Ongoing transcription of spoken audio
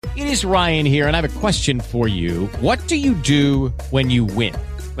It is Ryan here, and I have a question for you. What do you do when you win?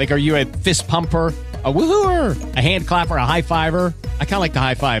 Like, are you a fist pumper, a woohooer, a hand clapper, a high fiver? I kind of like the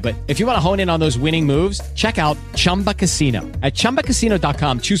high five, but if you want to hone in on those winning moves, check out Chumba Casino. At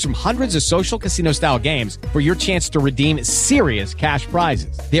ChumbaCasino.com, choose from hundreds of social casino-style games for your chance to redeem serious cash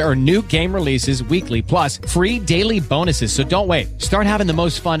prizes. There are new game releases weekly, plus free daily bonuses. So don't wait. Start having the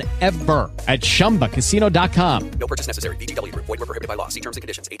most fun ever at ChumbaCasino.com. No purchase necessary. VGW Group. Void where prohibited by law. See terms and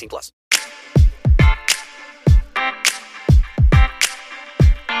conditions. 18 plus.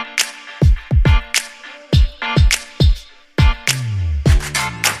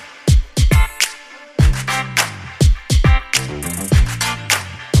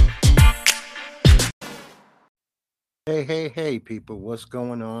 Hey, people, what's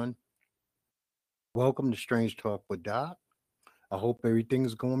going on? Welcome to Strange Talk with Doc. I hope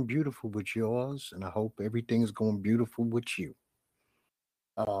everything's going beautiful with yours, and I hope everything's going beautiful with you.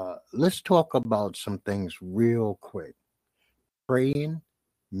 Let's talk about some things real quick. Praying,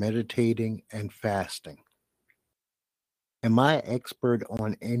 meditating, and fasting. Am I an expert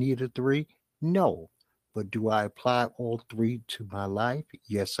on any of the three? No. But do I apply all three to my life?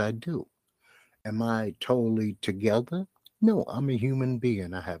 Yes, I do. Am I totally together? No, I'm a human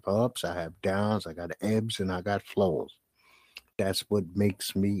being. I have ups, I have downs, I got ebbs, and I got flows. That's what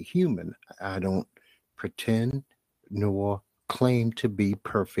makes me human. I don't pretend nor claim to be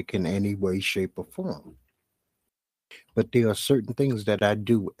perfect in any way, shape, or form. But there are certain things that I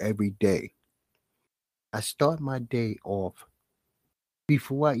do every day. I start my day off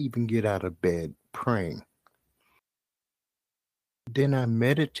before I even get out of bed praying. Then I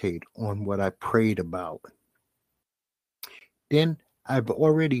meditate on what I prayed about. Then I've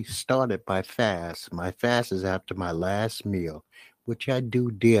already started my fast. My fast is after my last meal, which I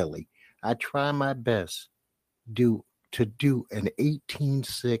do daily. I try my best to do an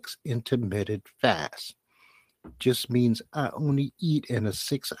 18-6 intermittent fast. Just means I only eat in a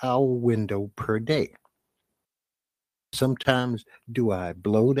 6-hour window per day. Sometimes do I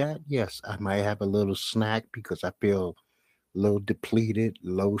blow that? Yes, I might have a little snack because I feel a little depleted,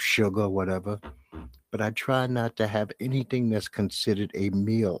 low sugar, whatever. But I try not to have anything that's considered a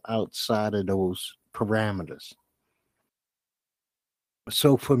meal outside of those parameters.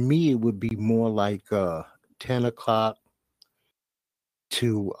 So for me, it would be more like 10 o'clock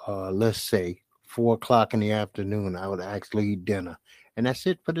to, let's say, 4 o'clock in the afternoon. I would actually eat dinner. And that's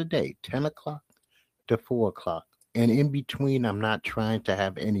it for the day, 10 o'clock to 4 o'clock. And in between, I'm not trying to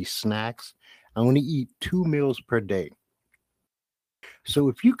have any snacks. I only eat 2 meals per day. So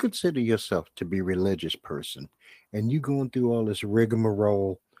if you consider yourself to be a religious person and you're going through all this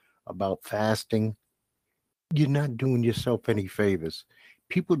rigmarole about fasting, you're not doing yourself any favors.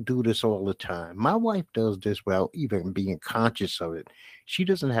 People do this all the time. My wife does this without even being conscious of it. She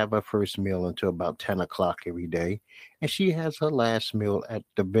doesn't have her first meal until about 10 o'clock every day, and she has her last meal at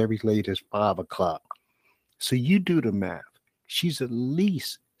the very latest 5 o'clock. So you do the math. She's at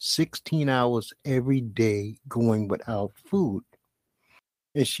least 16 hours every day going without food.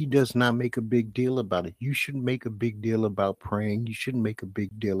 And she does not make a big deal about it. You shouldn't make a big deal about praying. You shouldn't make a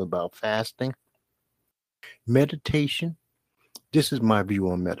big deal about fasting. Meditation. This is my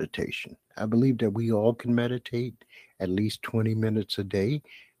view on meditation. I believe that we all can meditate at least 20 minutes a day.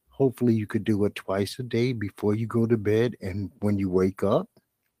 Hopefully you could do it twice a day before you go to bed and when you wake up.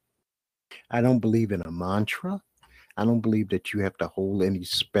 I don't believe in a mantra. I don't believe that you have to hold any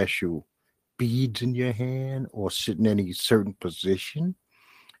special beads in your hand or sit in any certain position.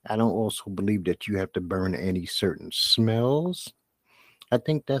 I don't also believe that you have to burn any certain smells. I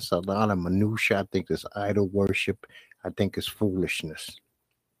think that's a lot of minutia. I think it's idol worship. I think it's foolishness.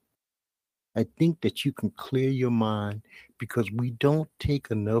 I think that you can clear your mind because we don't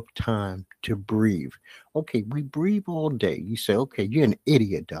take enough time to breathe. Okay, we breathe all day. You say, okay, you're an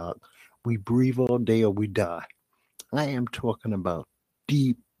idiot, dog. We breathe all day or we die. I am talking about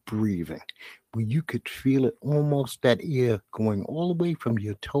deep breathing, where you could feel it, almost that air going all the way from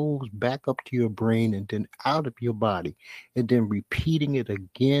your toes back up to your brain and then out of your body, and then repeating it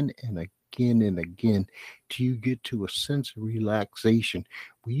again and again and again till you get to a sense of relaxation,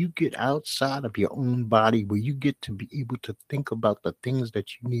 where you get outside of your own body, where you get to be able to think about the things that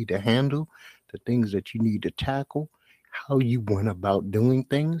you need to handle, the things that you need to tackle, how you went about doing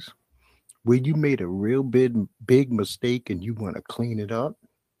things, where you made a real big mistake and you want to clean it up.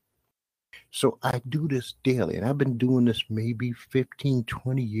 So I do this daily, and I've been doing this maybe 15,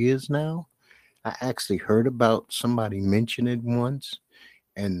 20 years now. I actually heard about somebody mention it once,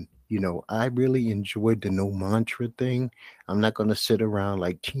 and I really enjoyed the no mantra thing. I'm not going to sit around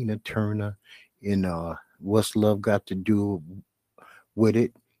like Tina Turner in What's Love Got to Do with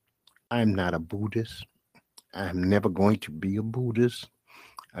It, I'm not a Buddhist. I'm never going to be a Buddhist.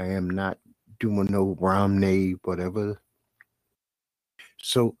 I am not doing no Ramne, whatever.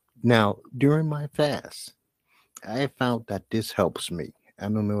 So now during my fast, I have found that this helps me. I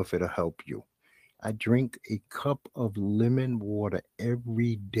don't know if it'll help you. I drink a cup of lemon water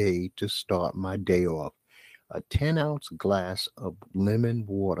every day to start my day off. A 10-ounce glass of lemon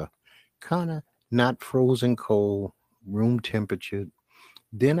water, kind of not frozen cold, room temperature.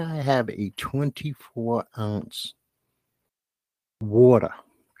 Then I have a 24-ounce water,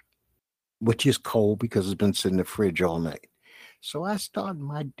 which is cold because it's been sitting in the fridge all night. So I start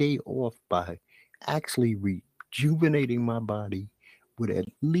my day off by actually rejuvenating my body with at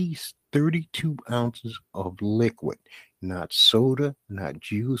least 32 ounces of liquid, not soda, not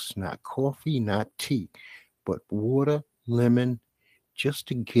juice, not coffee, not tea, but water, lemon, just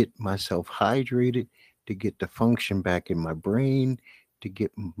to get myself hydrated, to get the function back in my brain, to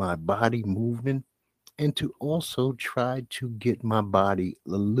get my body moving, and to also try to get my body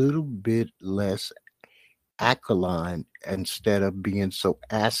a little bit less alkaline instead of being so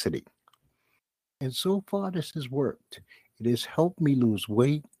acidic. And so far, this has worked. It has helped me lose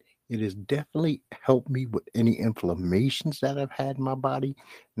weight. It has definitely helped me with any inflammations that I've had in my body.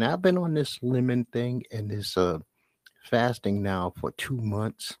 Now, I've been on this lemon thing and this fasting now for 2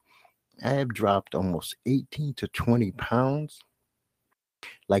 months. I have dropped almost 18 to 20 pounds.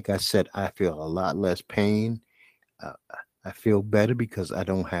 Like I said, I feel a lot less pain. Uh, I feel better because I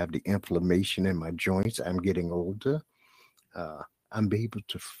don't have the inflammation in my joints. I'm getting older. Uh, I'm able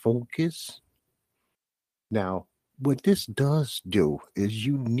to focus. Now, what this does do is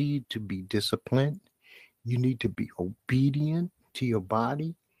you need to be disciplined. You need to be obedient to your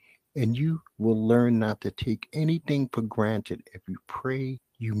body, and you will learn not to take anything for granted if you pray,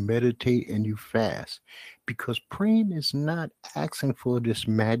 you meditate, and you fast. Because praying is not asking for this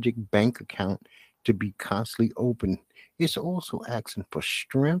magic bank account to be constantly open, it's also asking for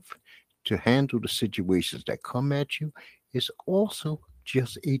strength to handle the situations that come at you. It's also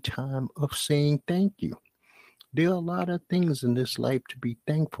just a time of saying thank you. There are a lot of things in this life to be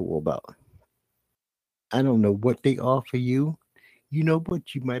thankful about. I don't know what they are for you. You know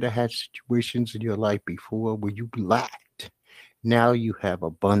what? You might have had situations in your life before where you lacked. Now you have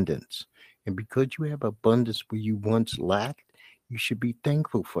abundance. And because you have abundance where you once lacked, you should be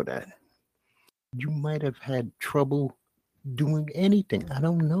thankful for that. You might have had trouble doing anything. I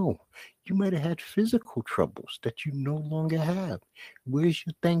don't know. You might have had physical troubles that you no longer have. Where's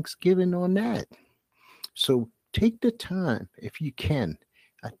your Thanksgiving on that? So take the time if you can.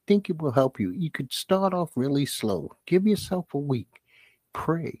 I think it will help you. You could start off really slow. Give yourself a week.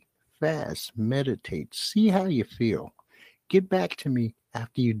 Pray, fast, meditate, see how you feel. Get back to me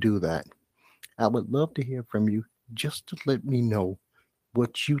after you do that. I would love to hear from you just to let me know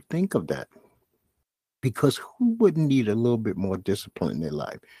what you think of that. Because who wouldn't need a little bit more discipline in their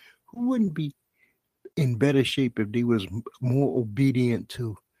life? Who wouldn't be in better shape if they was more obedient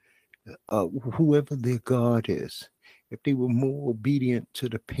to whoever their God is? If they were more obedient to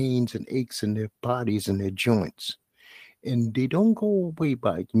the pains and aches in their bodies and their joints? And they don't go away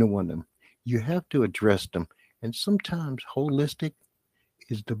by ignoring them. You have to address them. And sometimes holistic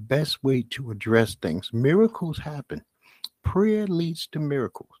is the best way to address things. Miracles happen. Prayer leads to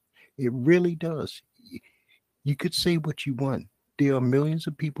miracles. It really does. You could say what you want. There are millions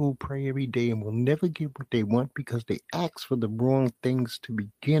of people who pray every day and will never get what they want because they ask for the wrong things to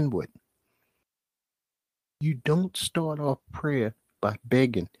begin with. You don't start off prayer by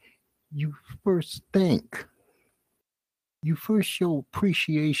begging. You first thank. You first show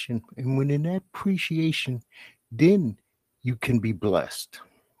appreciation. And when in that appreciation, then you can be blessed.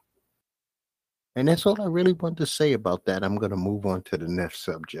 And that's all I really want to say about that. I'm going to move on to the next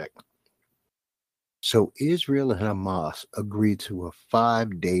subject. So Israel and Hamas agreed to a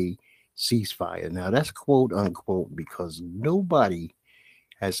 5-day ceasefire. Now that's quote unquote because nobody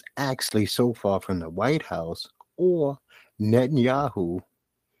has actually so far from the White House or Netanyahu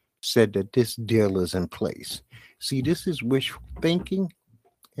said that this deal is in place. See, this is wishful thinking,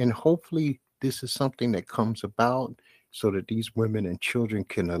 and hopefully this is something that comes about so that these women and children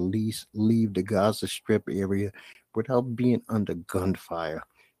can at least leave the Gaza Strip area without being under gunfire.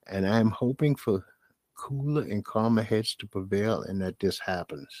 And I'm hoping for cooler and calmer heads to prevail and that this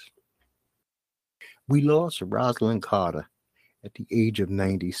happens. We lost Rosalind Carter at the age of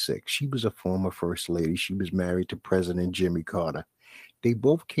 96. She was a former First Lady. She was married to President Jimmy Carter. They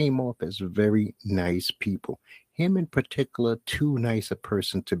both came off as very nice people. Him in particular, too nice a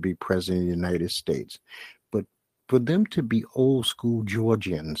person to be president of the United States. But for them to be old school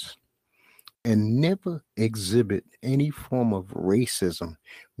Georgians, and never exhibit any form of racism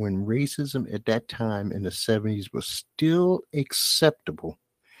when racism at that time in the 70s was still acceptable.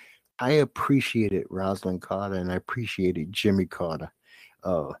 I appreciated Rosalind Carter and I appreciated Jimmy Carter.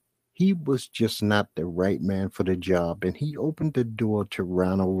 Uh, he was just not the right man for the job, and he opened the door to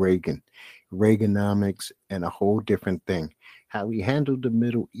Ronald Reagan, Reaganomics, and a whole different thing. How he handled the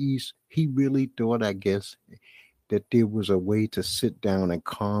Middle East, he really thought, I guess, that there was a way to sit down and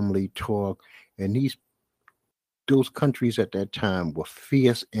calmly talk. And those countries at that time were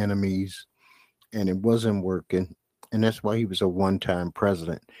fierce enemies, and it wasn't working. And that's why he was a one-time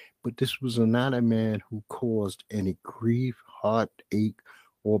president. But this was not a man who caused any grief, heartache,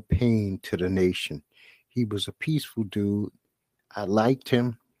 or pain to the nation. He was a peaceful dude. I liked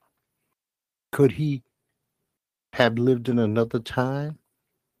him. Could he have lived in another time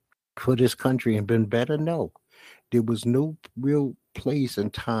for this country and been better? No. There was no real place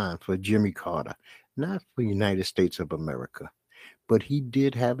and time for Jimmy Carter, not for the United States of America. But he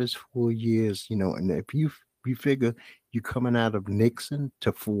did have his 4 years, and if you figure you coming out of Nixon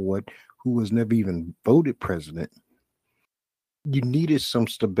to Ford, who was never even voted president, you needed some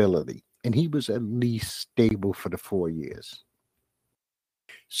stability. And he was at least stable for the 4 years.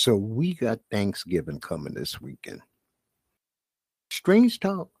 So we got Thanksgiving coming this weekend. Strange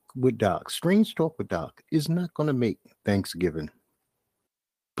Talk with Doc. Strange Talk with Doc is not going to make Thanksgiving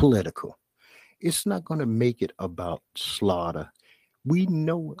political. It's not going to make it about slaughter. We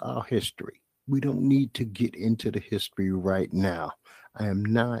know our history. We don't need to get into the history right now. I am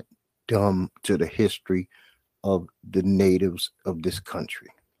not dumb to the history of the natives of this country.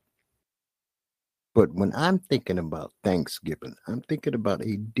 But when I'm thinking about Thanksgiving, I'm thinking about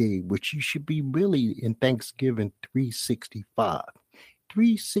a day which you should be really in Thanksgiving 365.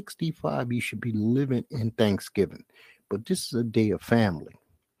 365, you should be living in Thanksgiving. But this is a day of family.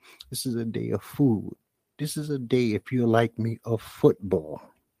 This is a day of food. This is a day, if you're like me, of football.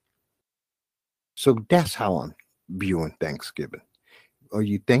 So that's how I'm viewing Thanksgiving. Are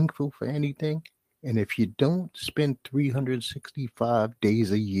you thankful for anything? And if you don't spend 365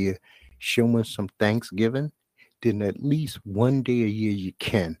 days a year showing some Thanksgiving, then at least one day a year you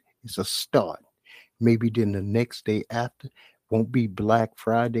can. It's a start. Maybe then the next day after won't be Black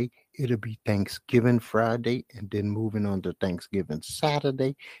Friday. It'll be Thanksgiving Friday, and then moving on to Thanksgiving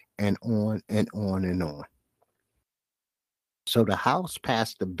Saturday, and on and on and on. So the House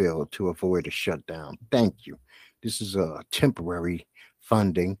passed a bill to avoid a shutdown. Thank you. This is a temporary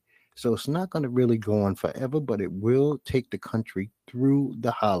funding. So it's not going to really go on forever, but it will take the country through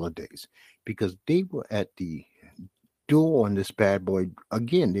the holidays, because they were at the door on this bad boy.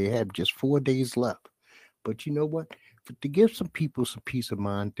 Again, they have just 4 days left. But you know what? To give some people some peace of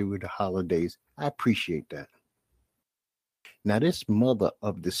mind through the holidays, I appreciate that. Now, this mother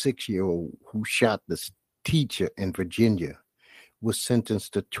of the 6-year-old who shot this teacher in Virginia was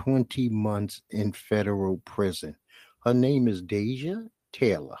sentenced to 20 months in federal prison. Her name is Deja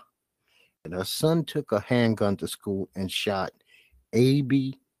Taylor. And her son took a handgun to school and shot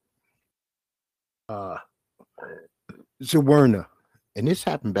A.B. Zawerna. And this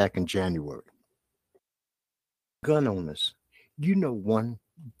happened back in January. Gun owners, you know one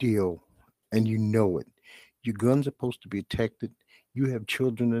deal, and you know it. Your gun's supposed to be protected. You have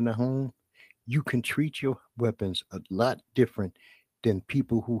children in the home. You can treat your weapons a lot different than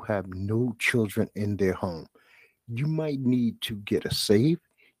people who have no children in their home. You might need to get a safe.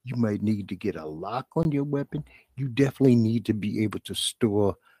 You might need to get a lock on your weapon. You definitely need to be able to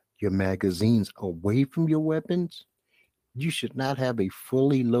store your magazines away from your weapons. You should not have a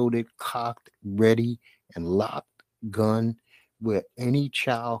fully loaded, cocked, ready, and locked gun where any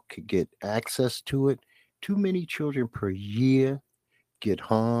child could get access to it. Too many children per year get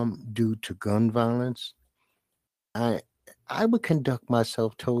harmed due to gun violence. I would conduct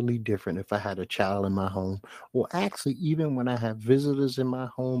myself totally different if I had a child in my home, or actually even when I have visitors in my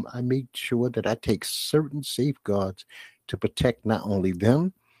home. I make sure that I take certain safeguards to protect not only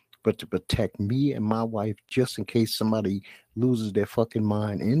them, but to protect me and my wife, just in case somebody loses their fucking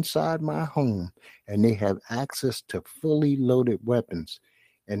mind inside my home and they have access to fully loaded weapons.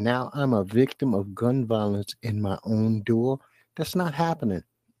 And now I'm a victim of gun violence in my own door. That's not happening.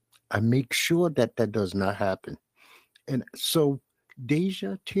 I make sure that that does not happen. And so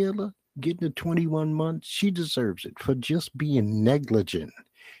Deja Taylor getting the 21 months, she deserves it for just being negligent.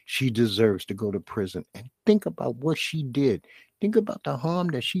 She deserves to go to prison. And think about what she did. Think about the harm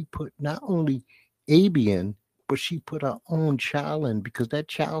that she put not only Abby in, but she put her own child in, because that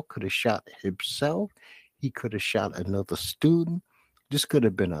child could have shot himself. He could have shot another student. This could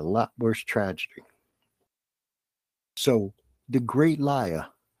have been a lot worse tragedy. So the great liar,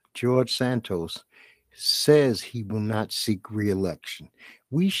 George Santos, says he will not seek re-election.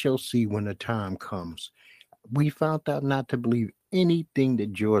 We shall see when the time comes. We found out not to believe anything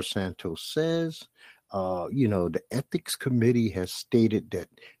that George Santos says. The ethics committee has stated that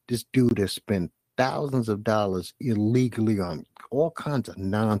this dude has spent thousands of dollars illegally on all kinds of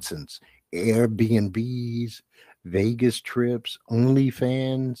nonsense, Airbnbs, Vegas trips,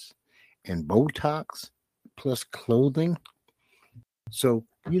 OnlyFans, and Botox, plus clothing. So,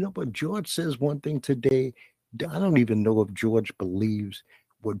 but George says one thing today. I don't even know if George believes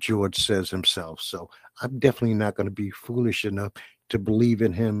what George says himself. So I'm definitely not going to be foolish enough to believe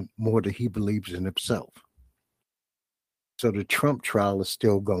in him more than he believes in himself. So the Trump trial is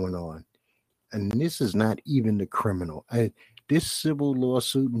still going on. And this is not even the criminal. This civil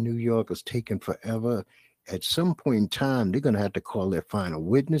lawsuit in New York is taking forever. At some point in time, they're going to have to call their final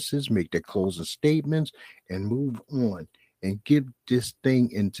witnesses, make their closing statements, and move on and give this thing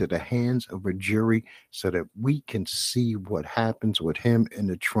into the hands of a jury so that we can see what happens with him and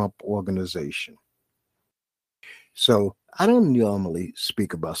the Trump organization. So I don't normally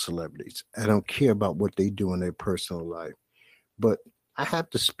speak about celebrities. I don't care about what they do in their personal life. But I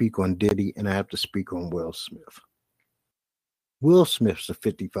have to speak on Diddy and I have to speak on Will Smith. Will Smith's a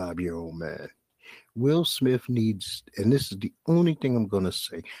 55-year-old man. Will Smith needs, and this is the only thing I'm going to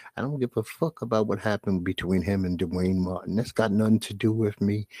say, I don't give a fuck about what happened between him and Dwayne Martin. That's got nothing to do with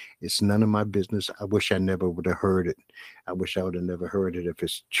me. It's none of my business. I wish I never would have heard it. I wish I would have never heard it if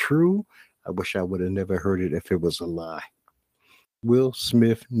it's true. I wish I would have never heard it if it was a lie. Will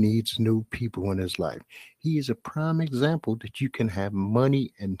Smith needs new people in his life. He is a prime example that you can have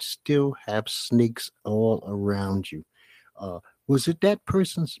money and still have snakes all around you. Was it that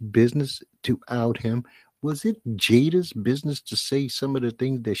person's business to out him? Was it Jada's business to say some of the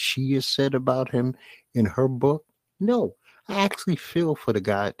things that she has said about him in her book? No. I actually feel for the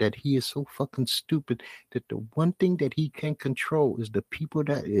guy that he is so fucking stupid that the one thing that he can control is the people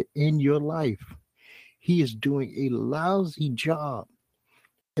that are in your life. He is doing a lousy job.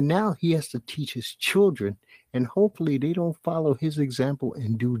 And now he has to teach his children, and hopefully they don't follow his example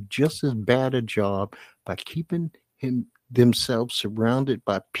and do just as bad a job by keeping themselves surrounded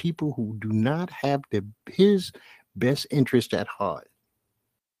by people who do not have his best interest at heart.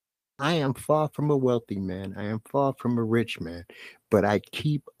 I am far from a wealthy man. I am far from a rich man, but I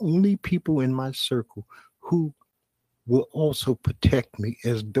keep only people in my circle who will also protect me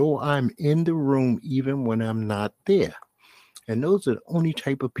as though I'm in the room even when I'm not there. And those are the only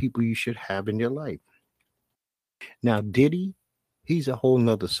type of people you should have in your life. Now, Diddy, he's a whole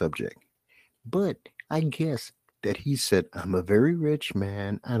nother subject. But I guess that he said, I'm a very rich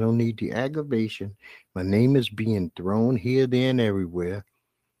man. I don't need the aggravation. My name is being thrown here, there, and everywhere.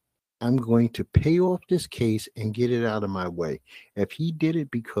 I'm going to pay off this case and get it out of my way. If he did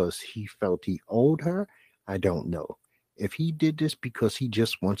it because he felt he owed her, I don't know. If he did this because he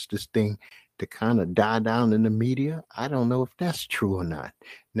just wants this thing to kind of die down in the media, I don't know if that's true or not.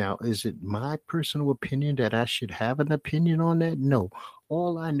 Now, is it my personal opinion that I should have an opinion on that? No.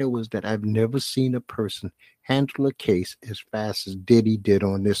 All I know is that I've never seen a person handle a case as fast as Diddy did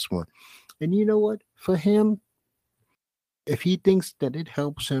on this one. And you know what? For him, if he thinks that it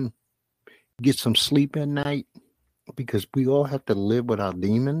helps him get some sleep at night, because we all have to live with our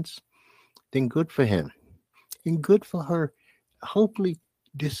demons, then good for him. And good for her. Hopefully,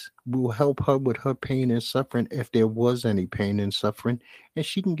 this will help her with her pain and suffering, if there was any pain and suffering, and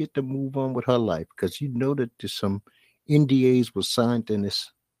she can get to move on with her life. Because you know that there's some NDAs were signed in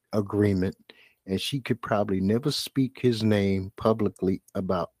this agreement, and she could probably never speak his name publicly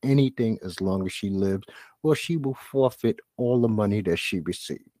about anything as long as she lives, or she will forfeit all the money that she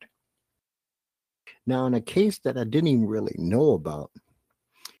received. Now, in a case that I didn't even really know about,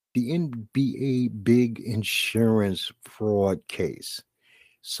 the NBA big insurance fraud case.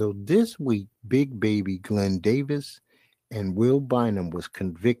 So this week, Big Baby Glenn Davis and Will Bynum was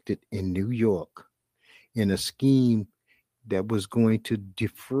convicted in New York in a scheme that was going to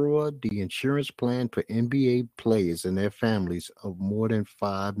defraud the insurance plan for NBA players and their families of more than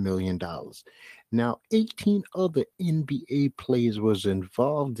 $5 million. Now, 18 other NBA players was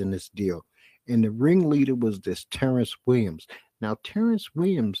involved in this deal, and the ringleader was this Terrence Williams. Now, Terrence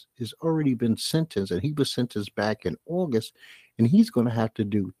Williams has already been sentenced, and he was sentenced back in August, and he's going to have to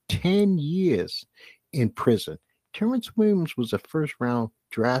do 10 years in prison. Terrence Williams was a first-round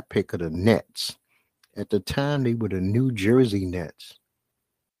draft pick of the Nets. At the time, they were the New Jersey Nets.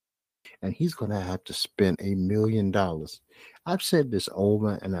 And he's going to have to spend $1 million. I've said this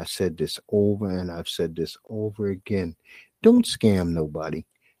over, and I've said this over, and I've said this over again. Don't scam nobody.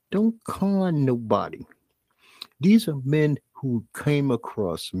 Don't con nobody. These are men who came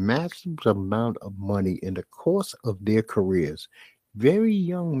across massive amount of money in the course of their careers. Very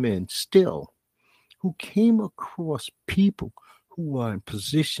young men still who came across people who are in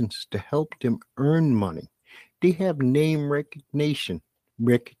positions to help them earn money. They have name recognition,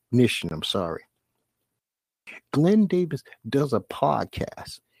 I'm sorry. Glenn Davis does a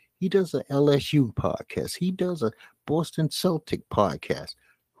podcast. He does a LSU podcast. He does a Boston Celtic podcast.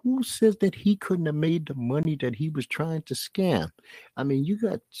 Who says that he couldn't have made the money that he was trying to scam? I mean, you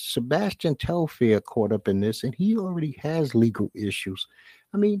got Sebastian Telfair caught up in this, and he already has legal issues.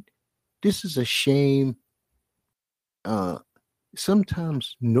 I mean, this is a shame.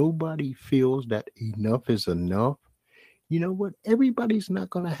 Sometimes nobody feels that enough is enough. You know what? Everybody's not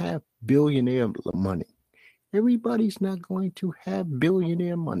going to have billionaire money. Everybody's not going to have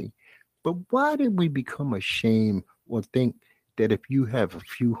billionaire money. But why did we become ashamed or think that if you have a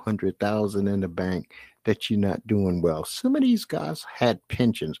few 100,000 in the bank, that you're not doing well? Some of these guys had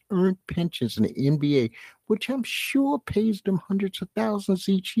pensions, earned pensions in the NBA, which I'm sure pays them hundreds of thousands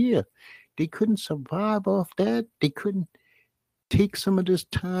each year. They couldn't survive off that. They couldn't take some of this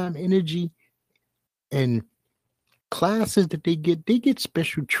time, energy, and classes that they get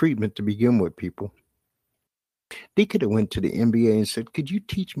special treatment to begin with, people. They could have went to the NBA and said, could you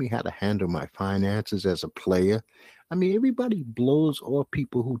teach me how to handle my finances as a player? I mean, everybody blows off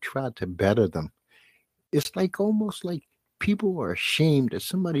people who try to better them. It's like almost like people are ashamed that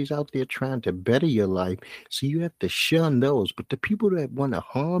somebody's out there trying to better your life. So you have to shun those. But the people that want to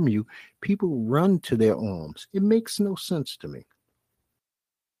harm you, people run to their arms. It makes no sense to me.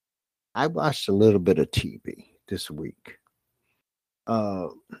 I watched a little bit of TV this week.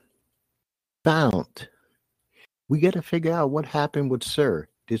 Found. We got to figure out what happened with Sir.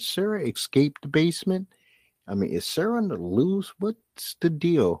 Did Sir escape the basement? I mean, is Sir on the loose? What's the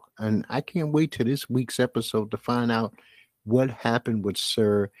deal? And I can't wait till this week's episode to find out what happened with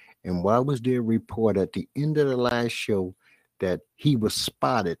Sir and why was there a report at the end of the last show that he was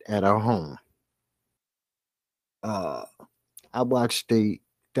spotted at our home. I watched the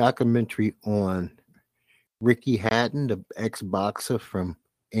documentary on Ricky Hatton, the ex-boxer from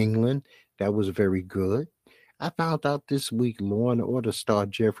England. That was very good. I found out this week Law and Order star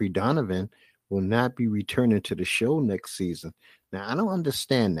Jeffrey Donovan will not be returning to the show next season. Now, I don't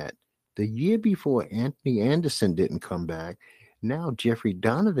understand that. The year before, Anthony Anderson didn't come back. Now, Jeffrey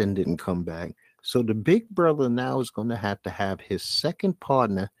Donovan didn't come back. So the big brother now is going to have his second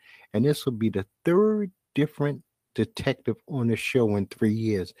partner, and this will be the third different detective on the show in 3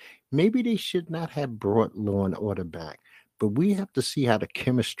 years. Maybe they should not have brought Law and Order back. But we have to see how the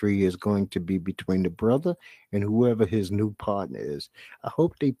chemistry is going to be between the brother and whoever his new partner is. I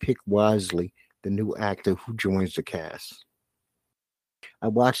hope they pick wisely the new actor who joins the cast. I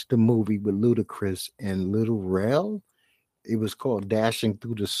watched the movie with Ludacris and Lil Rel. It was called Dashing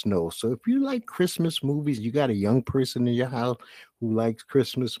Through the Snow. So if you like Christmas movies, you got a young person in your house who likes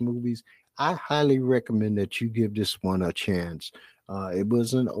Christmas movies, I highly recommend that you give this one a chance. It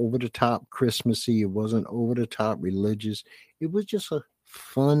wasn't over the top Christmassy. It wasn't over the top religious. It was just a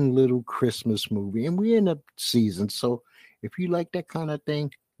fun little Christmas movie. And we're in a season. So if you like that kind of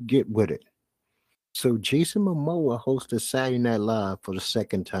thing, get with it. So Jason Momoa hosted Saturday Night Live for the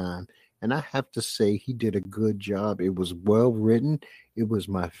second time. And I have to say he did a good job. It was well written. It was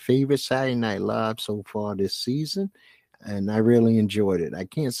my favorite Saturday Night Live so far this season. And I really enjoyed it. I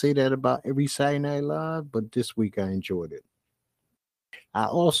can't say that about every Saturday Night Live, but this week I enjoyed it. I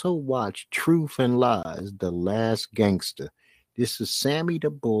also watched Truth and Lies, The Last Gangster. This is Sammy the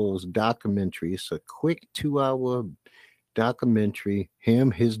Bull's documentary. It's a quick 2-hour documentary. Him,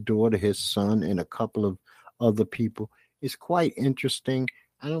 his daughter, his son, and a couple of other people. It's quite interesting.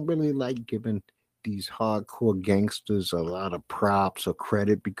 I don't really like giving these hardcore gangsters a lot of props or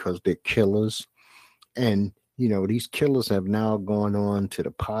credit because they're killers. And you know, these killers have now gone on to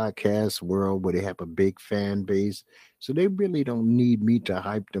the podcast world where they have a big fan base. So they really don't need me to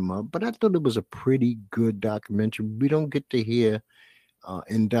hype them up. But I thought it was a pretty good documentary. We don't get to hear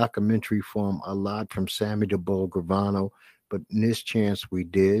in documentary form a lot from Sammy the Bull Gravano, but in this chance we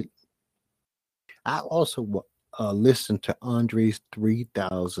did. I also listened to Andre's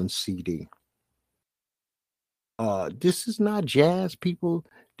 3000 CD. This is not jazz, people.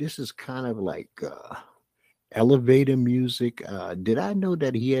 This is kind of like elevator music. Did I know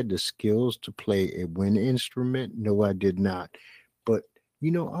that he had the skills to play a wind instrument? No, I did not. But you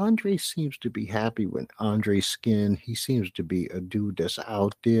know, Andre seems to be happy with Andre's skin. He seems to be a dude that's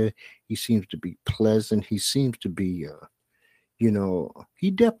out there. He seems to be pleasant. He seems to be,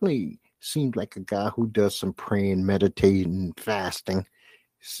 he definitely seems like a guy who does some praying, meditating, fasting.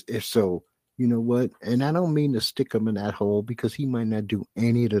 So You know what? And I don't mean to stick him in that hole because he might not do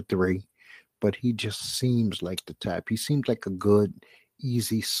any of the three, but he just seems like the type. He seems like a good,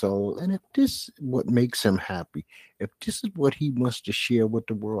 easy soul. And if this is what makes him happy, if this is what he wants to share with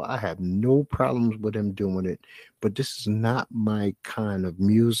the world, I have no problems with him doing it. But this is not my kind of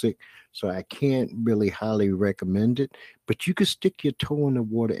music, so I can't really highly recommend it. But you can stick your toe in the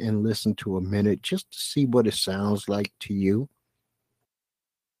water and listen to a minute just to see what it sounds like to you.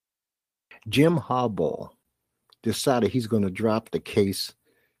 Jim Harbaugh decided he's going to drop the case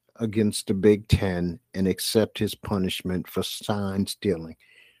against the Big Ten and accept his punishment for sign stealing.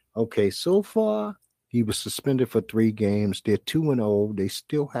 Okay, so far he was suspended for 3 games. They're 2-0. They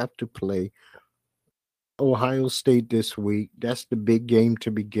still have to play Ohio State this week. That's the big game to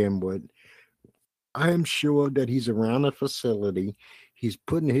begin with. I am sure that he's around the facility. He's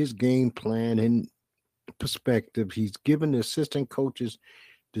putting his game plan in perspective. He's giving the assistant coaches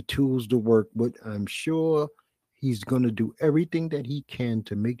the tools to work with. I'm sure he's going to do everything that he can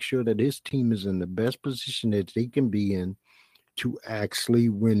to make sure that his team is in the best position that they can be in to actually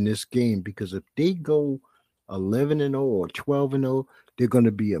win this game. Because if they go 11-0 or 12-0, they're going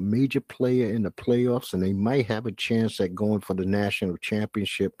to be a major player in the playoffs, and they might have a chance at going for the national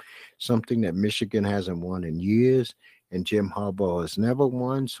championship, something that Michigan hasn't won in years, and Jim Harbaugh has never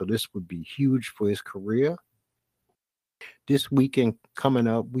won. So this would be huge for his career. This weekend coming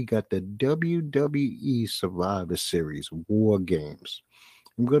up, we got the WWE Survivor Series War Games.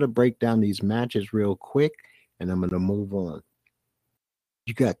 I'm going to break down these matches real quick, and I'm going to move on.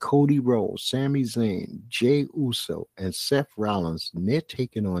 You got Cody Rhodes, Sami Zayn, Jey Uso, and Seth Rollins. And they're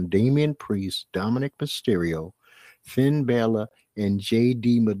taking on Damian Priest, Dominic Mysterio, Finn Balor, and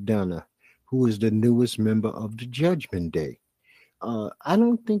J.D. Madonna, who is the newest member of the Judgment Day. I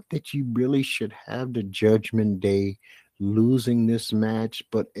don't think that you really should have the Judgment Day losing this match,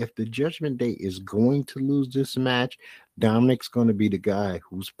 but if the Judgment Day is going to lose this match, Dominic's going to be the guy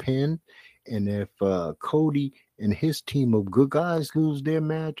who's pinned. And if Cody and his team of good guys lose their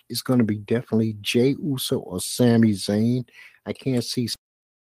match, it's going to be definitely Jey Uso or Sami Zayn. I can't see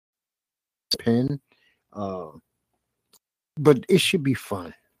pin, but it should be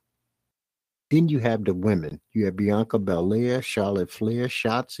fun. Then you have the women. You have Bianca Belair, Charlotte Flair,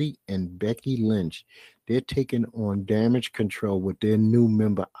 Shotzi, and Becky Lynch. They're taking on Damage Control with their new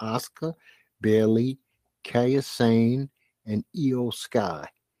member Asuka, Bayley, Kairi Sane, and Io Sky.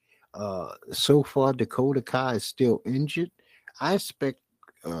 So far, Dakota Kai is still injured. I expect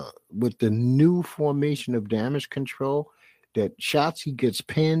with the new formation of Damage Control that Shotzi gets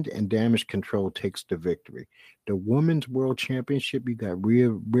pinned and Damage Control takes the victory. The Women's World Championship, you got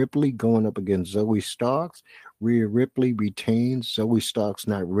Rhea Ripley going up against Zoe Starks. Rhea Ripley retains. Zoe Starks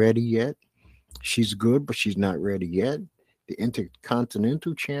not ready yet. She's good, but she's not ready yet. The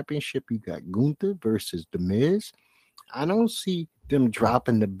Intercontinental Championship, you got Gunther versus The Miz. I don't see them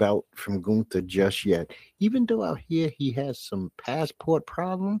dropping the belt from Gunther just yet. Even though out here he has some passport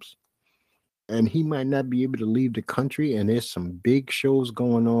problems and he might not be able to leave the country, and there's some big shows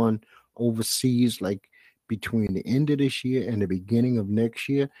going on overseas, like between the end of this year and the beginning of next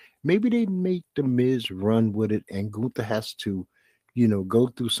year. Maybe they make The Miz run with it, and Gunther has to, go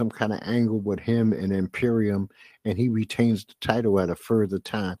through some kind of angle with him and Imperium, and he retains the title at a further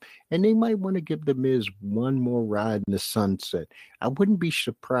time. And they might want to give The Miz one more ride in the sunset. I wouldn't be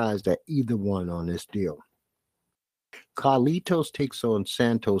surprised at either one on this deal. Carlitos takes on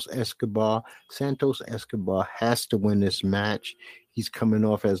Santos Escobar. Santos Escobar has to win this match. He's coming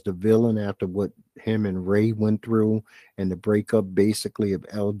off as the villain after what him and Ray went through and the breakup basically of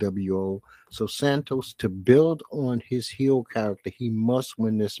LWO. So Santos, to build on his heel character, he must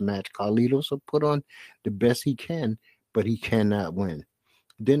win this match. Carlitos will put on the best he can, but he cannot win.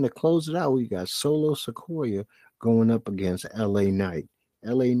 Then to close it out, we got Solo Sikoa going up against LA Knight.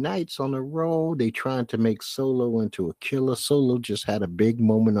 LA Knight's on the road. They trying to make Solo into a killer. Solo just had a big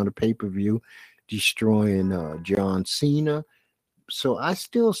moment on the pay-per-view, destroying John Cena. So I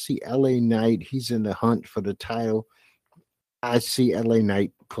still see LA Knight. He's in the hunt for the title. I see LA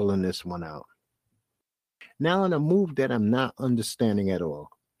Knight pulling this one out. Now in a move that I'm not understanding at all,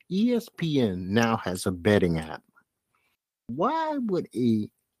 ESPN now has a betting app. Why would a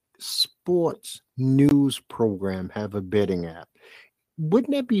sports news program have a betting app?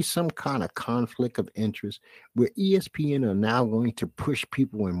 Wouldn't there be some kind of conflict of interest where ESPN are now going to push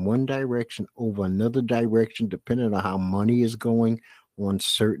people in one direction over another direction, depending on how money is going on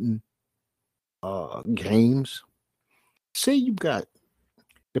certain games? Say you've got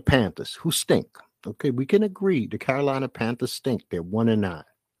the Panthers, who stink. Okay, we can agree the Carolina Panthers stink. They're 1-9.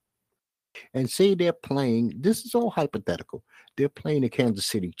 And say they're playing, this is all hypothetical, they're playing the Kansas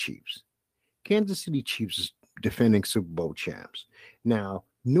City Chiefs. Kansas City Chiefs is defending Super Bowl champs. Now,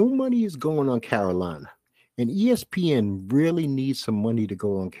 no money is going on Carolina. And ESPN really needs some money to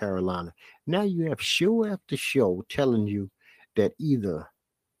go on Carolina. Now you have show after show telling you that either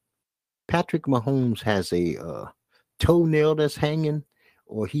Patrick Mahomes has a toenail that's hanging,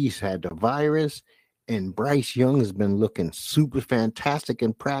 or he's had the virus, and Bryce Young has been looking super fantastic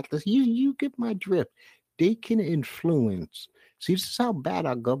in practice. You get my drift. They can influence. See, this is how bad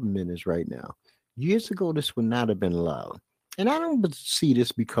our government is right now. Years ago, this would not have been allowed. And I don't see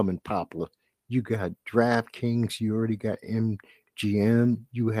this becoming popular. You got DraftKings, you already got MGM,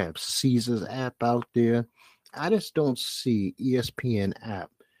 you have Caesars app out there. I just don't see ESPN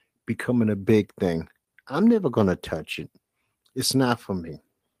app becoming a big thing. I'm never going to touch it. It's not for me.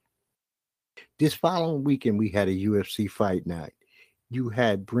 This following weekend, we had a UFC fight night. You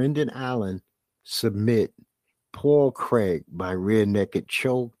had Brendan Allen submit Paul Craig by rear naked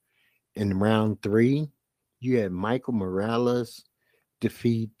choke in round 3. You had Michael Morales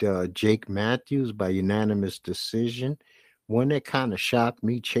defeat Jake Matthews by unanimous decision. One that kind of shocked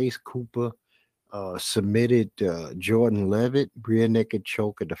me, Chase Cooper submitted Jordan Levitt, rear naked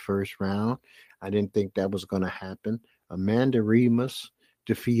choke at the first round. I didn't think that was going to happen. Amanda Remus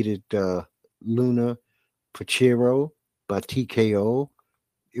defeated Luna Pachiro by TKO.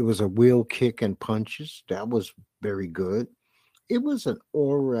 It was a wheel kick and punches. That was very good. It was an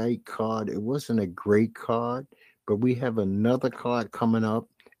all right card. It wasn't a great card, but we have another card coming up,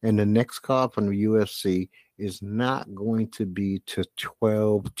 and the next card from the UFC is not going to be to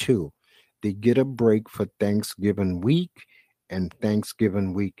 12-2. They get a break for Thanksgiving week and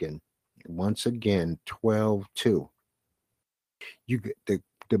Thanksgiving weekend. Once again, 12-2. You get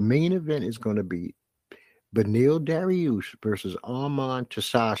the main event is going to be Beneil Dariush versus Arman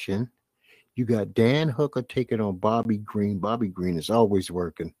Tsarukyan. You got Dan Hooker taking on Bobby Green. Bobby Green is always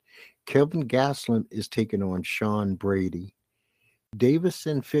working. Kelvin Gastelum is taking on Sean Brady.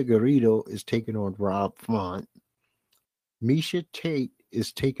 Davison Figueiredo is taking on Rob Font. Misha Tate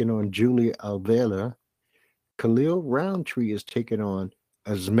is taking on Julia Alvela. Khalil Roundtree is taking on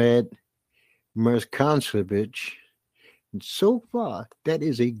Azmed Merkancevic. So far, that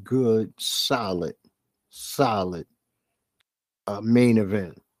is a good, solid main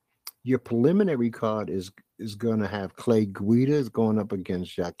event. Your preliminary card is going to have Clay Guida is going up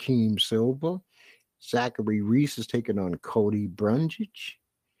against Joaquim Silva. Zachary Reese is taking on Cody Brundage.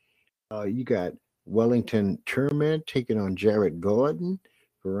 You got Wellington Turman taking on Jared Gordon.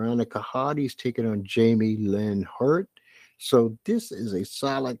 Veronica Hardy is taking on Jamie Lynn Hurt. So this is a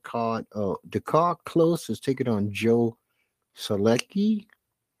solid card. Dakar Close is taking on Joe Solecki.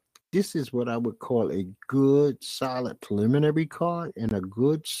 This is what I would call a good, solid preliminary card and a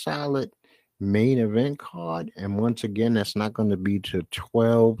good, solid main event card. And once again, that's not going to be to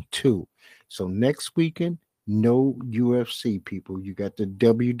 12-2. So next weekend, no UFC, people. You got the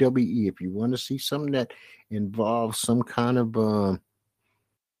WWE. If you want to see something that involves some kind of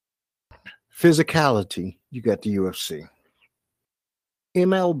physicality, you got the UFC.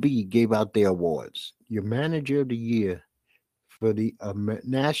 MLB gave out their awards. Your manager of the year for the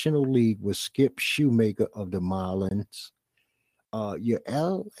National League was Skip Shoemaker of the Marlins. Your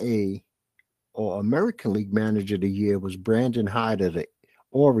LA or American League Manager of the Year was Brandon Hyde of the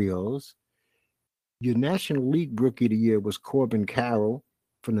Orioles. Your National League Rookie of the Year was Corbin Carroll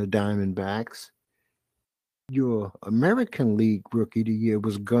from the Diamondbacks. Your American League Rookie of the Year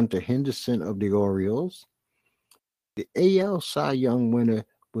was Gunter Henderson of the Orioles. The AL Cy Young winner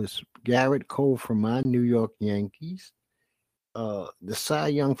was Garrett Cole from my New York Yankees. The Cy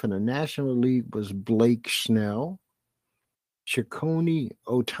Young for the National League was Blake Snell. Shohei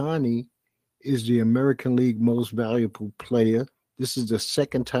Ohtani is the American League Most Valuable Player. This is the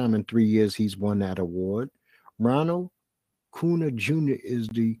second time in 3 years he's won that award. Ronald Acuna Jr. is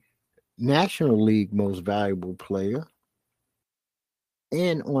the National League Most Valuable Player.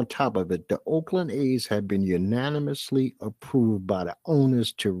 And on top of it, the Oakland A's have been unanimously approved by the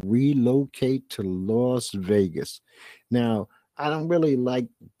owners to relocate to Las Vegas. Now, I don't really like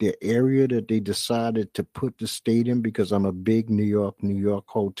the area that they decided to put the stadium because I'm a big New York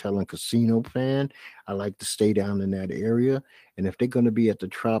hotel and casino fan. I like to stay down in that area. And if they're going to be at the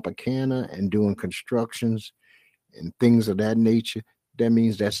Tropicana and doing constructions and things of that nature, that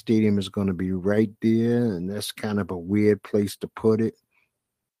means that stadium is going to be right there. And that's kind of a weird place to put it.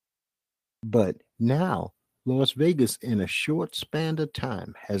 But now, Las Vegas, in a short span of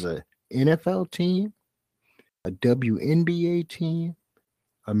time, has an NFL team, a WNBA team,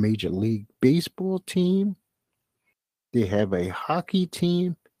 a Major League Baseball team. They have a hockey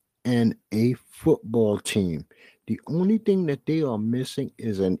team and a football team. The only thing that they are missing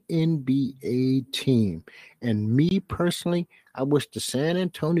is an NBA team. And me personally, I wish the San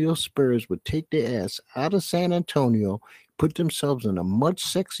Antonio Spurs would take their ass out of San Antonio, put themselves in a much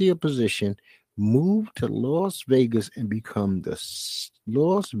sexier position, move to Las Vegas and become the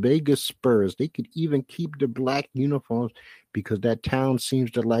Las Vegas Spurs. They could even keep the black uniforms because that town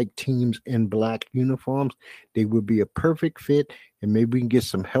seems to like teams in black uniforms. They would be a perfect fit, and maybe we can get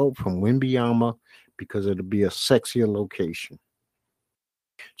some help from Wembanyama because it'll be a sexier location.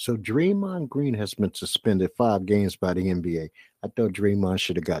 So Draymond Green has been suspended 5 games by the NBA. I thought Draymond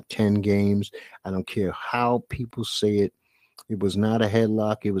should have got 10 games. I don't care how people say it. It was not a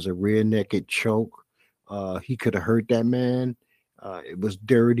headlock. It was a rear naked choke. He could have hurt that man. It was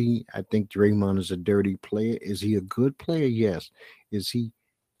dirty. I think Draymond is a dirty player. Is he a good player? Yes. Does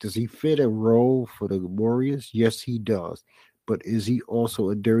he fit a role for the Warriors? Yes, he does. But is he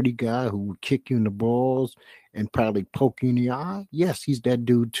also a dirty guy who would kick you in the balls and probably poke you in the eye? Yes, he's that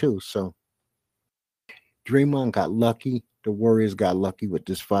dude too. So Draymond got lucky. The Warriors got lucky with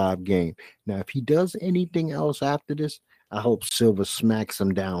this 5 game. Now, if he does anything else after this, I hope Silver smacks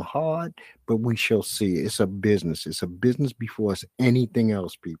him down hard, but we shall see. It's a business. It's a business before it's anything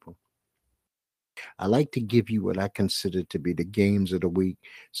else, people. I like to give you what I consider to be the games of the week.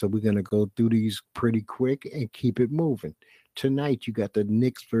 So we're going to go through these pretty quick and keep it moving. Tonight, you got the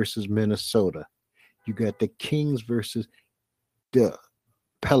Knicks versus Minnesota. You got the Kings versus the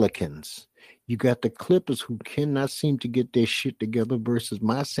Pelicans. You got the Clippers, who cannot seem to get their shit together, versus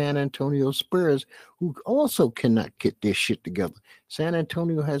my San Antonio Spurs, who also cannot get their shit together. San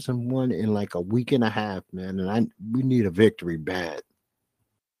Antonio hasn't won in like a week and a half, man, and we need a victory bad.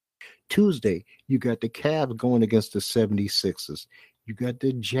 Tuesday, you got the Cavs going against the 76ers. You got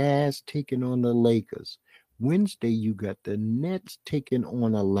the Jazz taking on the Lakers. Wednesday, you got the Nets taking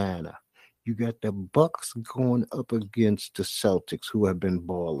on Atlanta. You got the Bucks going up against the Celtics, who have been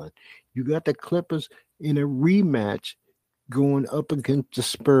balling. You got the Clippers in a rematch going up against the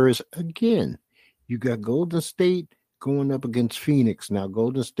Spurs again. You got Golden State going up against Phoenix. Now,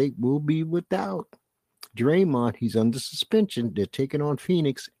 Golden State will be without Draymond. He's under suspension. They're taking on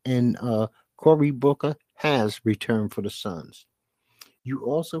Phoenix, and Cory Booker has returned for the Suns. You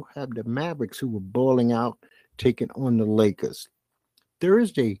also have the Mavericks, who were balling out, taking on the Lakers.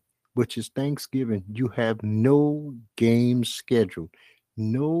 Thursday, which is Thanksgiving, you have no games scheduled.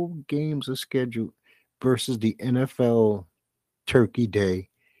 No games are scheduled versus the NFL Turkey Day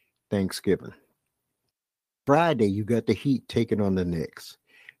Thanksgiving. Friday, you got the Heat taking on the Knicks.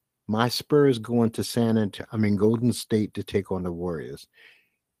 My Spurs going to Golden State to take on the Warriors.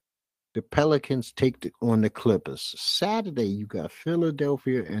 The Pelicans take on the Clippers. Saturday, you got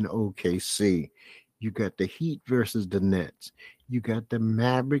Philadelphia and OKC. You got the Heat versus the Nets. You got the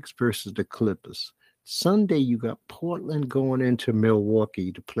Mavericks versus the Clippers. Sunday, you got Portland going into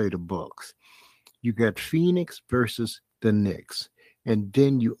Milwaukee to play the Bucks. You got Phoenix versus the Knicks. And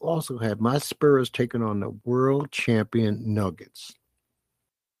then you also have my Spurs taking on the world champion Nuggets.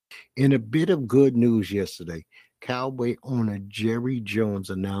 In a bit of good news yesterday, Cowboy owner Jerry Jones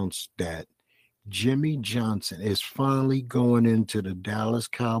announced that Jimmy Johnson is finally going into the Dallas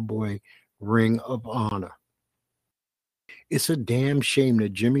Cowboy Ring of Honor. It's a damn shame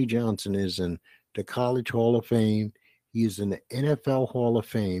that Jimmy Johnson is in the College Hall of Fame. He is in the NFL Hall of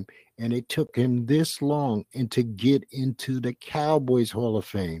Fame, and it took him this long to get into the Cowboys Hall of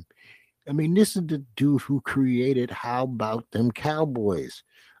Fame. I mean, this is the dude who created How About Them Cowboys.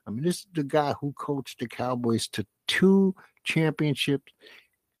 I mean, this is the guy who coached the Cowboys to 2 championships,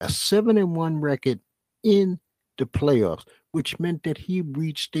 a 7-1 record in the playoffs, which meant that he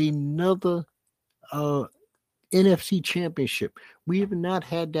reached another NFC championship. We have not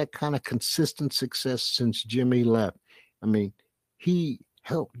had that kind of consistent success since Jimmy left. I mean, he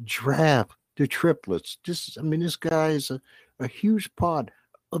helped draft the triplets. This guy is a huge part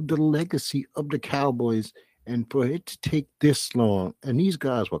of the legacy of the Cowboys. And for it to take this long, and these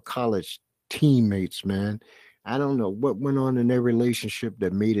guys were college teammates, man. I don't know what went on in their relationship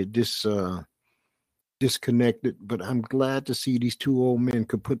that made it this disconnected, but I'm glad to see these 2 old men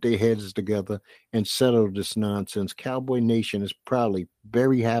could put their heads together and settle this nonsense. Cowboy Nation is probably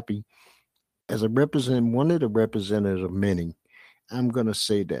very happy. As one of the representatives of many, I'm going to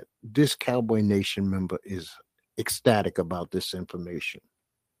say that this Cowboy Nation member is ecstatic about this information.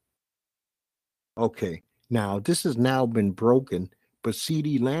 Okay. Now, this has now been broken, but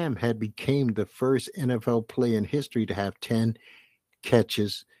CeeDee Lamb had became the first NFL player in history to have 10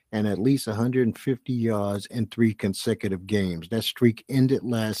 catches and at least 150 yards in 3 consecutive games. That streak ended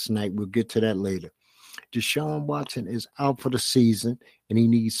last night. We'll get to that later. Deshaun Watson is out for the season, and he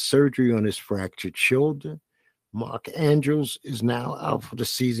needs surgery on his fractured shoulder. Mark Andrews is now out for the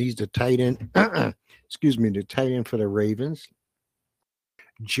season. He's the tight end. The tight end for the Ravens.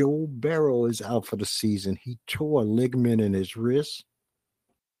 Joe Burrow is out for the season. He tore a ligament in his wrist.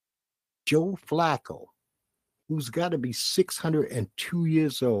 Joe Flacco, who's got to be 602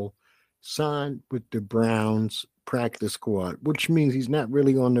 years old, signed with the Browns practice squad, which means he's not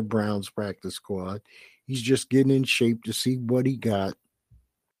really on the Browns practice squad. He's just getting in shape to see what he got.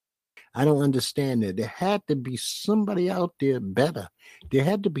 I don't understand that. There had to be somebody out there better. There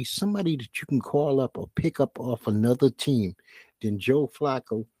had to be somebody that you can call up or pick up off another team than Joe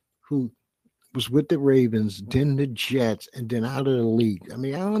Flacco, who was with the Ravens, then the Jets, and then out of the league. I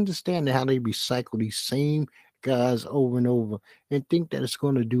mean, I don't understand how they recycle these same guys over and over and think that it's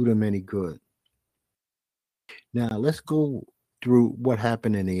going to do them any good. Now, let's go through what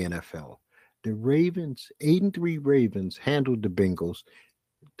happened in the NFL. The Ravens, 8-3 Ravens, handled the Bengals,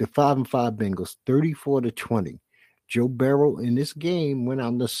 the 5-5 Bengals, 34-20. Joe Burrow in this game went out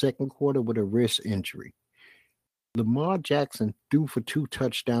in the second quarter with a wrist injury. Lamar Jackson threw for 2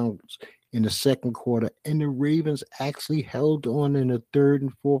 touchdowns in the second quarter, and the Ravens actually held on in the third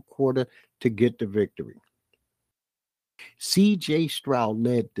and fourth quarter to get the victory. C.J. Stroud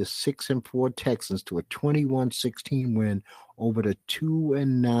led the 6-4 Texans to a 21-16 win over the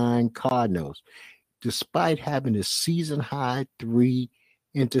 2-9 Cardinals, despite having a season-high 3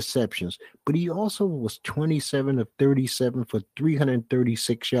 interceptions. But he also was 27 of 37 for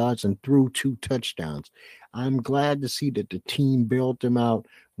 336 yards and threw 2 touchdowns. I'm glad to see that the team bailed him out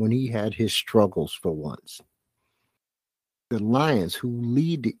when he had his struggles for once. The Lions, who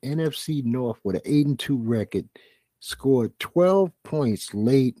lead the NFC North with an 8-2 record, scored 12 points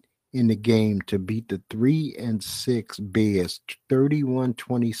late in the game to beat the 3-6 Bears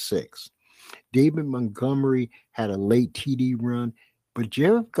 31-26. David Montgomery had a late TD run, but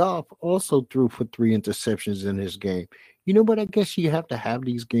Jared Goff also threw for 3 interceptions in his game. You know what? I guess you have to have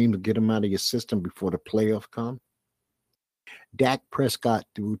these games to get them out of your system before the playoff come. Dak Prescott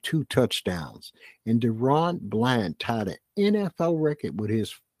threw 2 touchdowns, and Deron Bland tied an NFL record with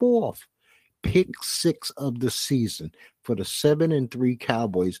his 4th pick 6 of the season for the 7-3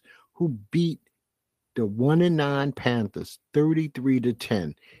 Cowboys, who beat the 1-9 Panthers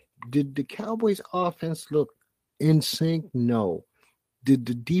 33-10. Did the Cowboys offense look in sync? No. Did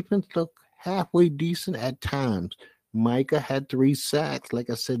the defense look halfway decent at times? Micah had 3 sacks.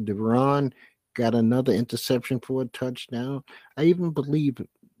 Like I said, Deron got another interception for a touchdown. I even believe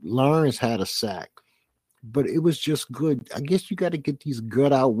Lawrence had a sack. But it was just good. I guess you got to get these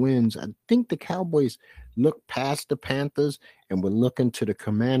gut-out wins. I think the Cowboys looked past the Panthers and were looking to the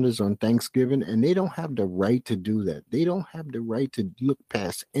Commanders on Thanksgiving, and they don't have the right to do that. They don't have the right to look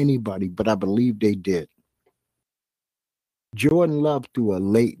past anybody, but I believe they did. Jordan Love threw a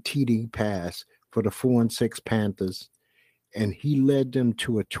late TD pass for the 4-6 Panthers, and he led them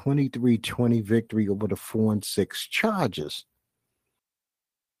to a 23-20 victory over the 4-6 Chargers.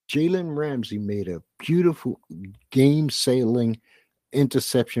 Jalen Ramsey made a beautiful game-sailing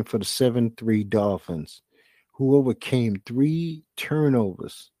interception for the 7-3 Dolphins, who overcame 3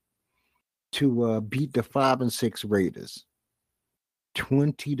 turnovers to beat the 5-6 Raiders,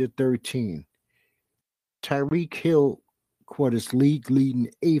 20-13. Tyreek Hill caught his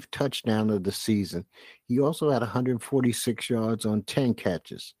league-leading 8th touchdown of the season. He also had 146 yards on 10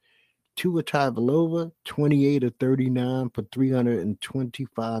 catches. Tua Tagovailoa, 28-39 for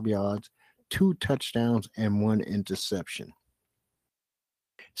 325 yards, 2 touchdowns, and 1 interception.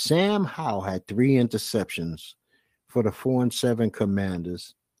 Sam Howell had 3 interceptions for the 4-7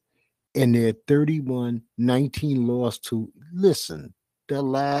 Commanders in their 31-19 loss to, the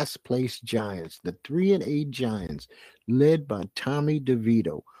last place Giants, the 3-8 Giants, led by Tommy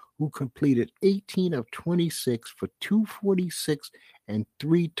DeVito, who completed 18 of 26 for 246 and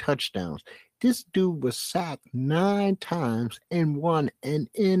 3 touchdowns. This dude was sacked 9 times and won an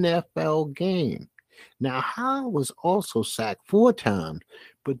NFL game. Now, Howell was also sacked 4 times,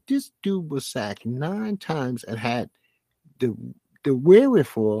 but this dude was sacked 9 times and had the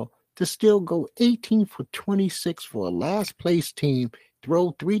wherewithal to still go 18 for 26 for a last place team,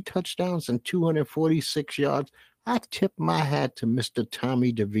 throw 3 touchdowns and 246 yards. I tip my hat to Mr.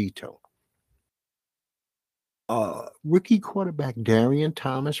 Tommy DeVito. Rookie quarterback Darian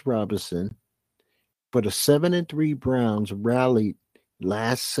Thomas Robinson for the 7-3 Browns rallied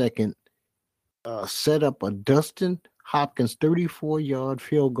last second, set up a Dustin Hopkins 34-yard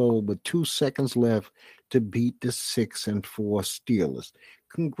field goal with 2 seconds left to beat the 6-4 Steelers.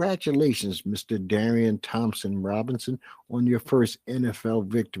 Congratulations, Mr. Darian Thompson Robinson, on your first NFL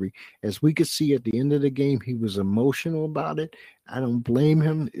victory. As we could see at the end of the game, he was emotional about it. I don't blame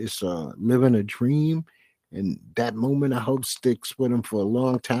him. It's living a dream. And that moment, I hope, sticks with him for a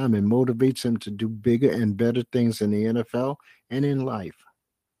long time and motivates him to do bigger and better things in the NFL and in life.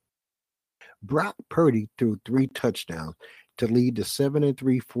 Brock Purdy threw 3 touchdowns to lead the 7-3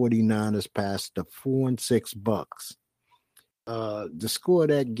 49ers past the 4-6 Bucks. The score of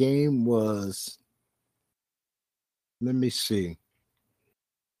that game was, let me see.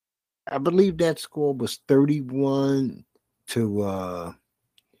 I believe that score was 31 to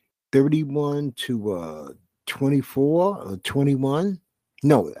 24 or 21.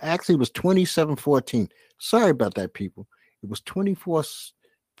 No, actually it was 27-14. Sorry about that, people. It was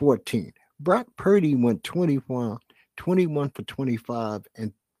 24-14. Brock Purdy went 21 for 25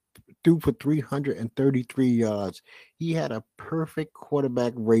 and threw for 333 yards. He had a perfect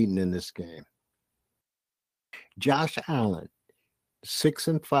quarterback rating in this game. Josh Allen,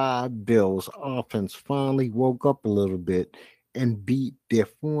 6-5 Bills offense finally woke up a little bit and beat their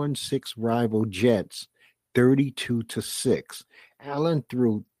 4-6 rival Jets 32-6. Allen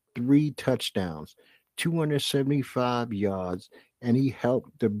threw 3 touchdowns, 275 yards, and he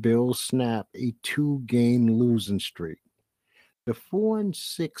helped the Bills snap a 2-game losing streak. The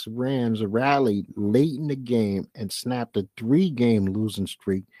 4-6 Rams rallied late in the game and snapped a 3-game losing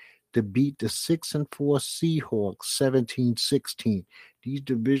streak to beat the 6-4 Seahawks 17-16. These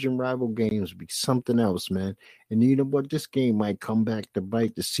division rival games be something else, man. And you know what? This game might come back to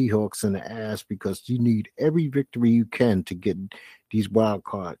bite the Seahawks in the ass because you need every victory you can to get these wild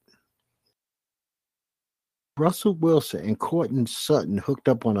cards. Russell Wilson and Courtland Sutton hooked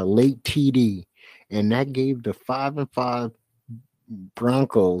up on a late TD, and that gave the 5-5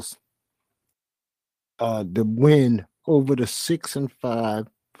 Broncos the win over the 6-5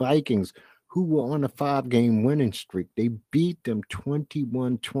 Vikings, who were on a 5-game winning streak. They beat them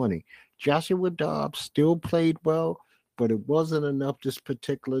 21-20. Joshua Dobbs still played well, but it wasn't enough this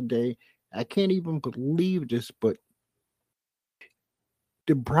particular day. I can't even believe this, but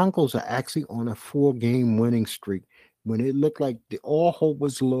the Broncos are actually on a 4-game winning streak. When it looked like all hope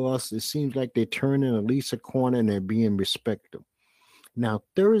was lost, it seems like they're turning at least a corner and they're being respectable. Now,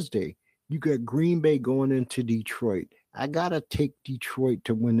 Thursday, you got Green Bay going into Detroit. I got to take Detroit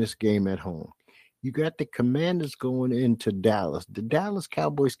to win this game at home. You got the Commanders going into Dallas. The Dallas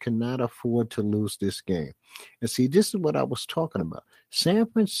Cowboys cannot afford to lose this game. And see, this is what I was talking about. San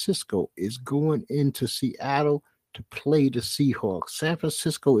Francisco is going into Seattle to play the Seahawks. San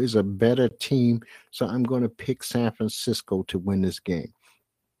Francisco is a better team, so I'm going to pick San Francisco to win this game.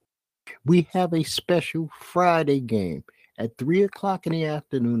 We have a special Friday game at 3 o'clock in the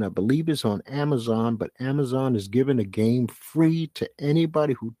afternoon. I believe it's on Amazon, but Amazon is giving a game free to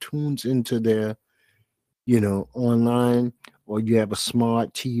anybody who tunes into their, online, or you have a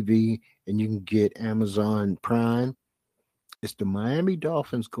smart TV and you can get Amazon Prime. It's the Miami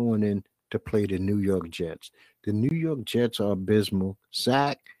Dolphins going in to play the New York Jets. The New York Jets are abysmal.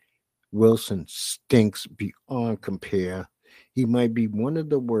 Zach Wilson stinks beyond compare. He might be one of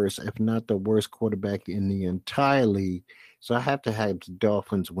the worst, if not the worst quarterback in the entire league. So I have to have the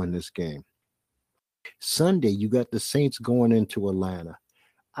Dolphins win this game. Sunday, you got the Saints going into Atlanta.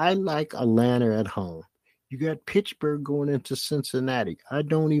 I like Atlanta at home. You got Pittsburgh going into Cincinnati. I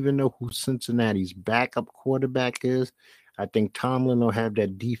don't even know who Cincinnati's backup quarterback is. I think Tomlin will have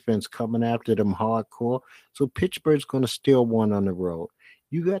that defense coming after them hardcore. So Pittsburgh's going to steal one on the road.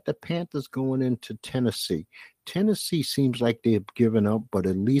 You got the Panthers going into Tennessee. Tennessee seems like they've given up, but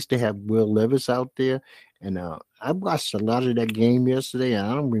at least they have Will Levis out there. And I watched a lot of that game yesterday, and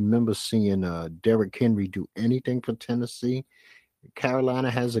I don't remember seeing Derrick Henry do anything for Tennessee.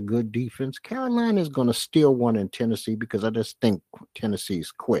 Carolina has a good defense. Carolina is going to steal one in Tennessee because I just think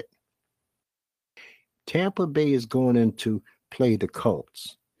Tennessee's quit. Tampa Bay is going in to play the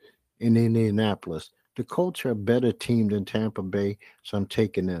Colts in Indianapolis. The Colts are a better team than Tampa Bay, so I'm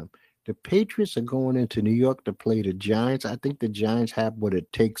taking them. The Patriots are going into New York to play the Giants. I think the Giants have what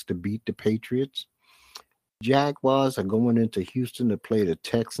it takes to beat the Patriots. Jaguars are going into Houston to play the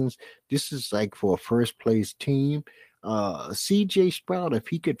Texans. This is like for a first-place team. C.J. Stroud, if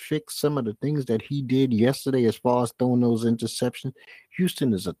he could fix some of the things that he did yesterday as far as throwing those interceptions,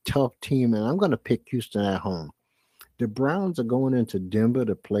 Houston is a tough team, and I'm going to pick Houston at home. The Browns are going into Denver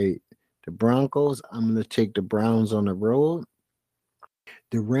to play the Broncos. I'm going to take the Browns on the road.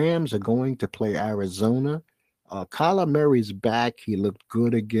 The Rams are going to play Arizona. Kyler Murray's back. He looked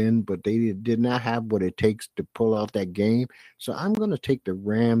good again, but they did not have what it takes to pull off that game. So I'm going to take the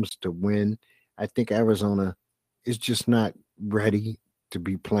Rams to win. I think Arizona is just not ready to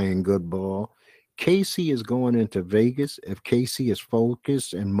be playing good ball. KC is going into Vegas. If KC is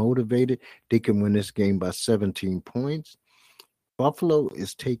focused and motivated, they can win this game by 17 points. Buffalo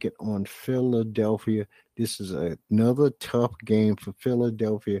is taking on Philadelphia. This is another tough game for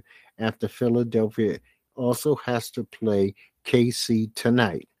Philadelphia after Philadelphia also has to play KC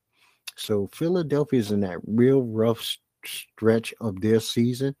tonight. So Philadelphia is in that real rough stretch of their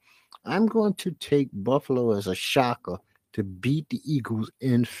season. I'm going to take Buffalo as a shocker to beat the Eagles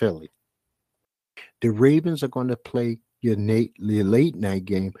in Philly. The Ravens are going to play your late night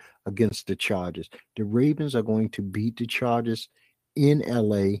game against the Chargers. The Ravens are going to beat the Chargers in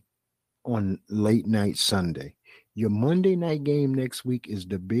LA on late night Sunday. Your Monday night game next week is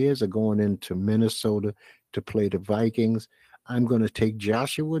the Bears are going into Minnesota to play the Vikings. I'm going to take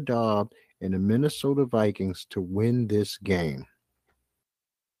Joshua Dobbs and the Minnesota Vikings to win this game.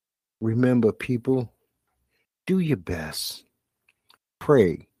 Remember, people, do your best.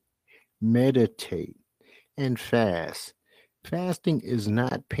 Pray, meditate, and fast. Fasting is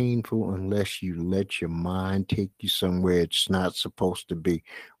not painful unless you let your mind take you somewhere it's not supposed to be.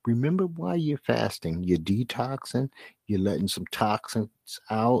 Remember why you're fasting. You're detoxing. You're letting some toxins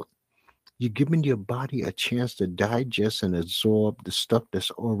out. You're giving your body a chance to digest and absorb the stuff that's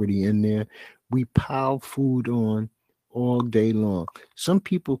already in there. We pile food on all day long. Some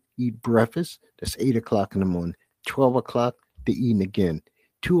people eat breakfast. That's 8 o'clock in the morning. 12 o'clock, they're eating again.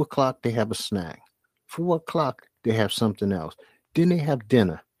 2 o'clock, they have a snack. 4 o'clock, they have something else. Then they have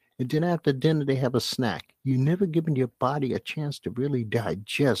dinner. And then after dinner, they have a snack. You're never giving your body a chance to really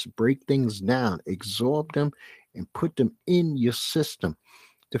digest, break things down, absorb them, and put them in your system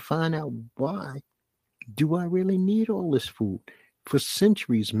to find out, why do I really need all this food? For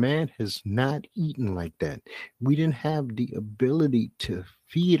centuries, man has not eaten like that. We didn't have the ability to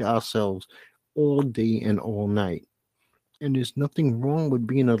feed ourselves all day and all night. And there's nothing wrong with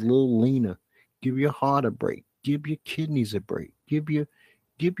being a little leaner. Give your heart a break. Give your kidneys a break. Give your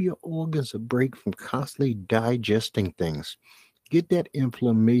organs a break from constantly digesting things. Get that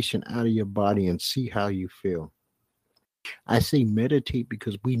inflammation out of your body and see how you feel. I say meditate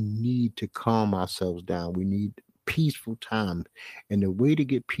because we need to calm ourselves down. We need peaceful time. And the way to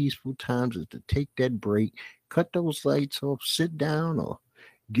get peaceful times is to take that break, cut those lights off, sit down, or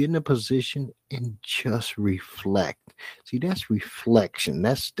get in a position and just reflect. See, that's reflection.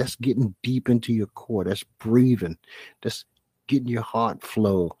 That's getting deep into your core. That's breathing. That's getting your heart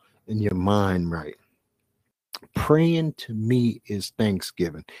flow and your mind right. Praying to me is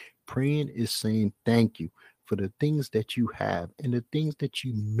thanksgiving. Praying is saying thank you for the things that you have and the things that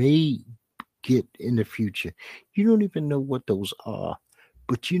you may get in the future. You don't even know what those are.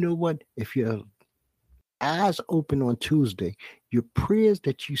 But you know what? If your eyes open on Tuesday, your prayers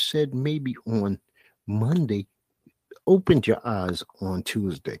that you said maybe on Monday opened your eyes on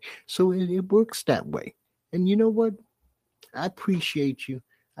Tuesday. So it works that way. And you know what? I appreciate you.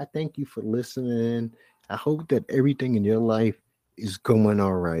 I thank you for listening. I hope that everything in your life is going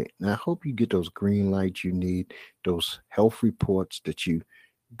all right. And I hope you get those green lights you need, those health reports that you've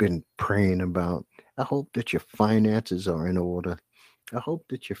been praying about. I hope that your finances are in order. I hope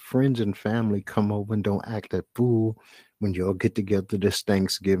that your friends and family come over and don't act a fool when you all get together this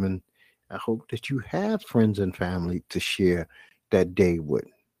Thanksgiving. I hope that you have friends and family to share that day with.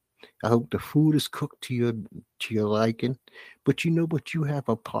 I hope the food is cooked to your liking. But you know what? You have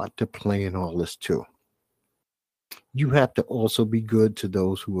a part to play in all this too. You have to also be good to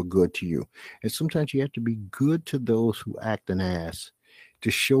those who are good to you. And sometimes you have to be good to those who act an ass to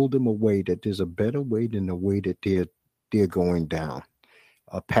show them a way that there's a better way than the way that they're going down,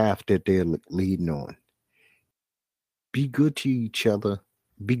 a path that they're leading on. Be good to each other.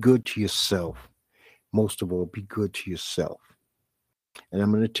 Be good to yourself. Most of all, be good to yourself. And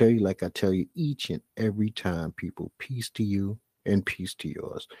I'm going to tell you, like I tell you each and every time, people, peace to you and peace to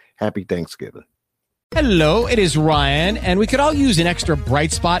yours. Happy Thanksgiving. Hello, it is Ryan, and we could all use an extra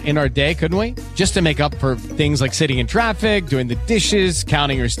bright spot in our day, couldn't we? Just to make up for things like sitting in traffic, doing the dishes,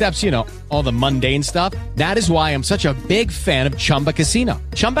 counting your steps, you know, all the mundane stuff. That is why I'm such a big fan of Chumba Casino.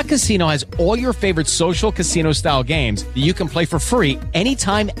 Chumba Casino has all your favorite social casino-style games that you can play for free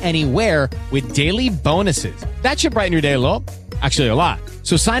anytime, anywhere with daily bonuses. That should brighten your day a little. Actually, a lot.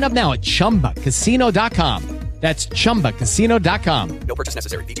 So sign up now at ChumbaCasino.com. That's ChumbaCasino.com. No purchase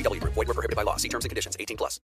necessary. VGW Group. Void where prohibited by law. See terms and conditions. 18+.